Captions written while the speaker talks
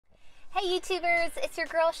Hey YouTubers, it's your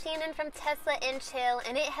girl Shannon from Tesla and Chill,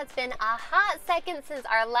 and it has been a hot second since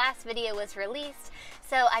our last video was released,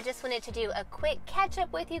 so I just wanted to do a quick catch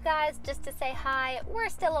up with you guys just to say hi. We're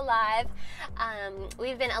still alive.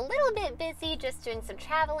 We've been a little bit busy just doing some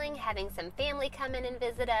traveling, having some family come in and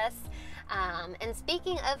visit us. And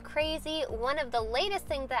speaking of crazy, one of the latest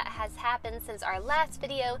things that has happened since our last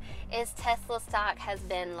video is Tesla stock has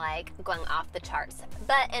been like going off the charts,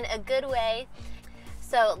 but in a good way.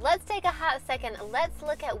 So let's take a hot second. Let's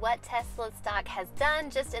look at what Tesla stock has done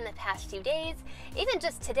just in the past few days. Even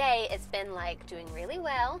just today, it's been like doing really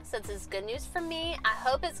well. So this is good news for me. I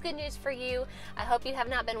hope it's good news for you. I hope you have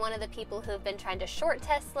not been one of the people who have been trying to short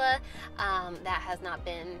Tesla. That has not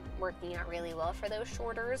been working out really well for those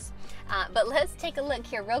shorters. But let's take a look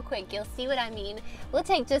here real quick. You'll see what I mean. We'll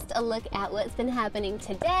take just a look at what's been happening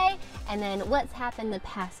today and then what's happened the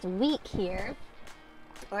past week here.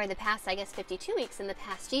 Or the past, I guess, 52 weeks in the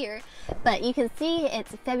past year. But you can see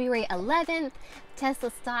it's February 11th. Tesla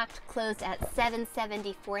stock closed at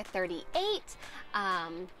 $774.38.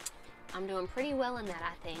 I'm doing pretty well in that,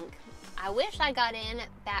 I think. I wish I got in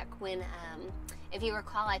back when, if you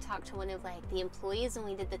recall, I talked to one of like the employees when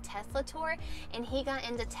we did the Tesla tour, and he got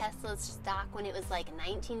into Tesla's stock when it was like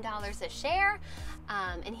 $19 a share,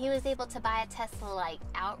 and he was able to buy a Tesla like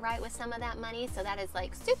outright with some of that money, so that is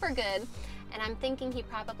like super good. And I'm thinking he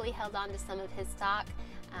probably held on to some of his stock,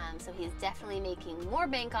 so he's definitely making more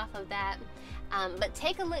bank off of that. But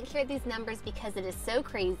take a look here at these numbers because it is so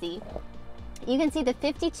crazy. You can see the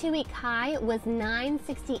 52-week high was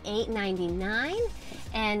 $968.99,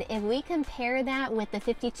 and if we compare that with the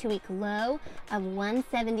 52-week low of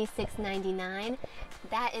 $176.99,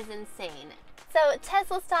 that is insane. So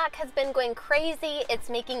Tesla stock has been going crazy. It's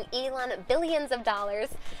making Elon billions of dollars.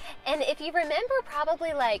 And if you remember,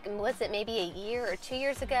 probably like, was it maybe a year or 2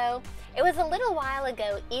 years ago? It was a little while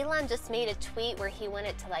ago, Elon just made a tweet where he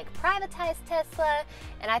wanted to like privatize Tesla.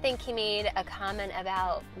 And I think he made a comment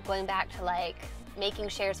about going back to like making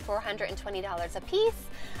shares $420 a piece.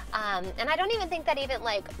 And I don't even think that even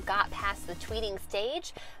like got past the tweeting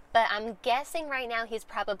stage. But I'm guessing right now he's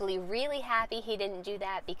probably really happy he didn't do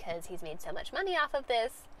that because he's made so much money off of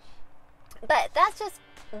this. But that's just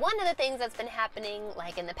one of the things that's been happening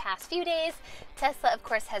like in the past few days. Tesla, of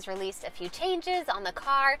course, has released a few changes on the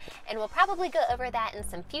car, and we'll probably go over that in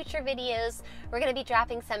some future videos. We're going to be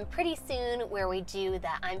dropping some pretty soon where we do the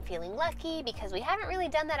I'm feeling lucky, because we haven't really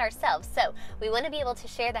done that ourselves. So we want to be able to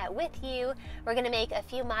share that with you. We're going to make a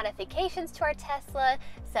few modifications to our Tesla,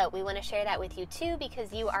 so we want to share that with you too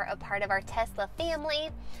because you are a part of our Tesla family.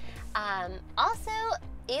 Also,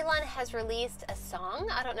 Elon has released a song.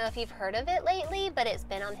 I don't know if you've heard of it lately, but it's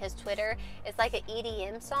been on his Twitter. It's like an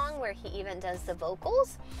EDM song where he even does the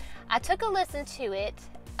vocals. I took a listen to it.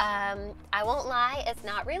 I won't lie, it's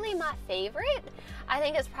not really my favorite. I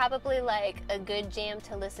think it's probably like a good jam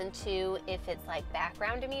to listen to if it's like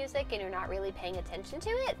background music and you're not really paying attention to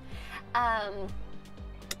it.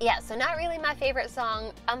 Yeah, so not really my favorite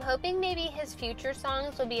song. I'm hoping maybe his future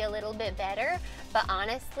songs will be a little bit better, but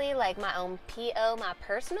honestly, like my own my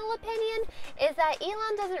personal opinion is that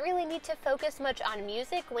Elon doesn't really need to focus much on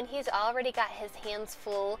music when he's already got his hands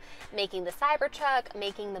full making the Cybertruck,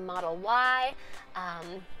 making the Model Y.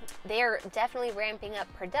 They're definitely ramping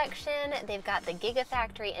up production. They've got the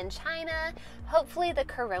Gigafactory in China. Hopefully the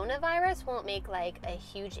coronavirus won't make like a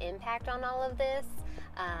huge impact on all of this.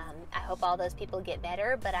 I hope all those people get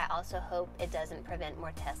better, but I also hope it doesn't prevent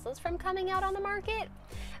more Teslas from coming out on the market.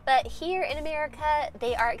 But here in America,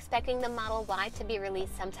 they are expecting the Model Y to be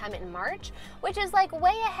released sometime in March, which is like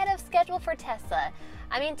way ahead of schedule for Tesla.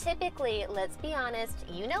 I mean, typically, let's be honest,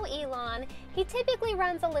 you know Elon, he typically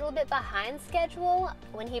runs a little bit behind schedule.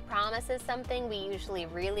 When he promises something, we usually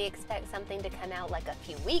really expect something to come out like a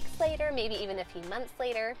few weeks later, maybe even a few months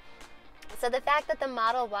later. So the fact that the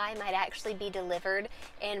Model Y might actually be delivered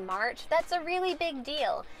in March, that's a really big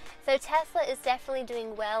deal. So Tesla is definitely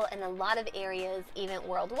doing well in a lot of areas, even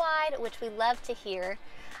worldwide, which we love to hear.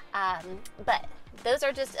 But those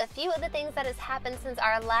are just a few of the things that has happened since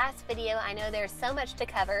our last video. I know there's so much to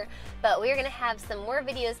cover, but we're going to have some more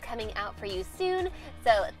videos coming out for you soon.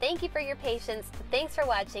 So thank you for your patience. Thanks for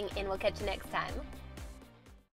watching, and we'll catch you next time.